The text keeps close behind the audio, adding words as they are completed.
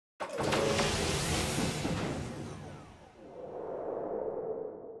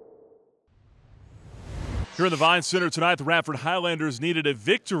Here in the Vine Center tonight, the Radford Highlanders needed a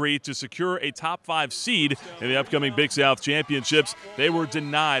victory to secure a top 5 seed in the upcoming Big South Championships. They were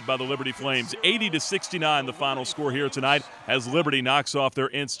denied by the Liberty Flames. 80-69 the final score here tonight as Liberty knocks off their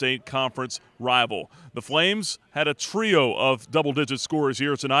in-state conference rival. The Flames had a trio of double-digit scorers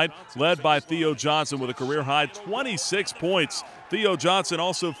here tonight, led by Theo Johnson with a career-high 26 points. Theo Johnson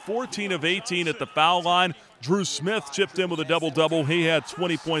also 14 of 18 at the foul line. Drew Smith chipped in with a double-double. He had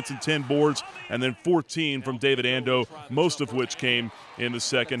 20 points and 10 boards, and then 14 from David Ando, most of which came in the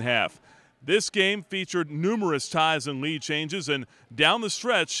second half. This game featured numerous ties and lead changes, and down the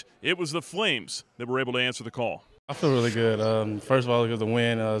stretch, it was the Flames that were able to answer the call. I feel really good. First of all, because the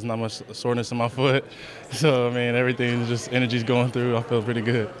win, there's not much soreness in my foot. So, I mean, everything, just energy's going through. I feel pretty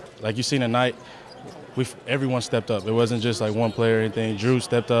good. Like you seen tonight, everyone stepped up. It wasn't just like one player or anything. Drew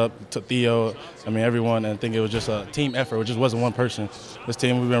stepped up, Theo, I mean, everyone. And I think it was just a team effort. It just wasn't one person. This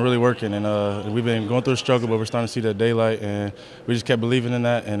team, we've been really working, and we've been going through a struggle, but we're starting to see the daylight, and we just kept believing in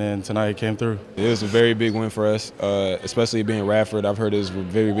that, and then tonight it came through. It was a very big win for us, especially being Radford. I've heard it's a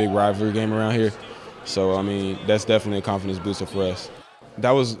very big rivalry game around here. So, I mean, that's definitely a confidence booster for us.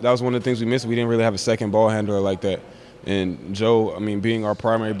 That was one of the things we missed. We didn't really have a second ball handler like that. And Joe, I mean, being our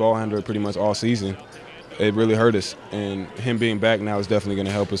primary ball handler pretty much all season, it really hurt us. And him being back now is definitely going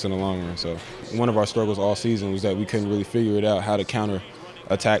to help us in the long run. So one of our struggles all season was that we couldn't really figure it out how to counter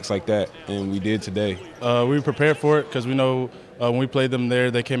attacks like that, and we did today. We prepared for it because we know when we played them there,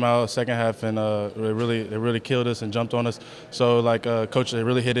 they came out second half and they really killed us and jumped on us. So like coach, they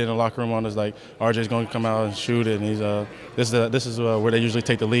really hit it in the locker room on us. Like RJ's going to come out and shoot it, and he's this is where they usually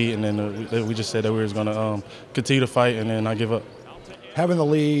take the lead, and then we just said that we was going to continue to fight and then not give up. Having the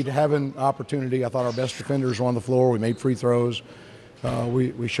lead, having opportunity, I thought our best defenders were on the floor. We made free throws.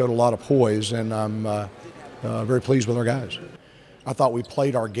 We showed a lot of poise, and I'm very pleased with our guys. I thought we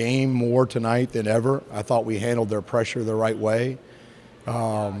played our game more tonight than ever. I thought we handled their pressure the right way.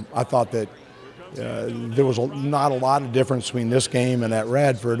 I thought that there was not a lot of difference between this game and at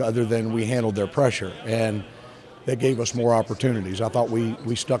Radford other than we handled their pressure, and that gave us more opportunities. I thought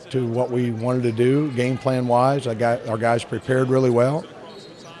we stuck to what we wanted to do game plan-wise. Our guys prepared really well,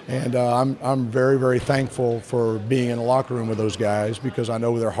 and I'm very, very thankful for being in the locker room with those guys because I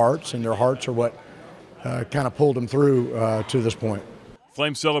know their hearts, and their hearts are what kind of pulled them through to this point.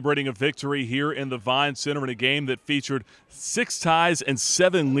 Flames celebrating a victory here in the Vine Center in a game that featured 6 ties and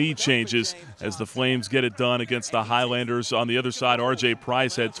 7 lead changes as the Flames get it done against the Highlanders. On the other side, RJ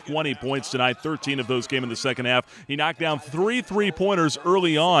Price had 20 points tonight. 13 of those came in the second half. He knocked down 3 3-pointers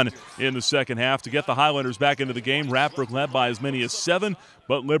early on in the second half to get the Highlanders back into the game. Radford led by as many as 7,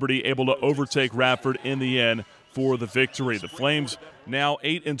 but Liberty able to overtake Radford in the end for the victory. The Flames now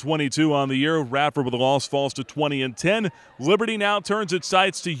 8-22 on the year. Radford with a loss falls to 20-10. Liberty now turns its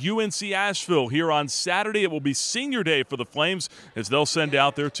sights to UNC Asheville. Here on Saturday, it will be senior day for the Flames as they'll send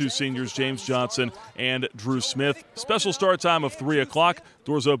out their 2 seniors, James Johnson and Drew Smith. Special start time of 3 o'clock.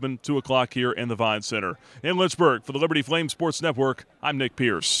 Doors open 2 o'clock here in the Vine Center. In Lynchburg, for the Liberty Flames Sports Network, I'm Nick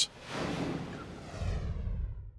Pierce.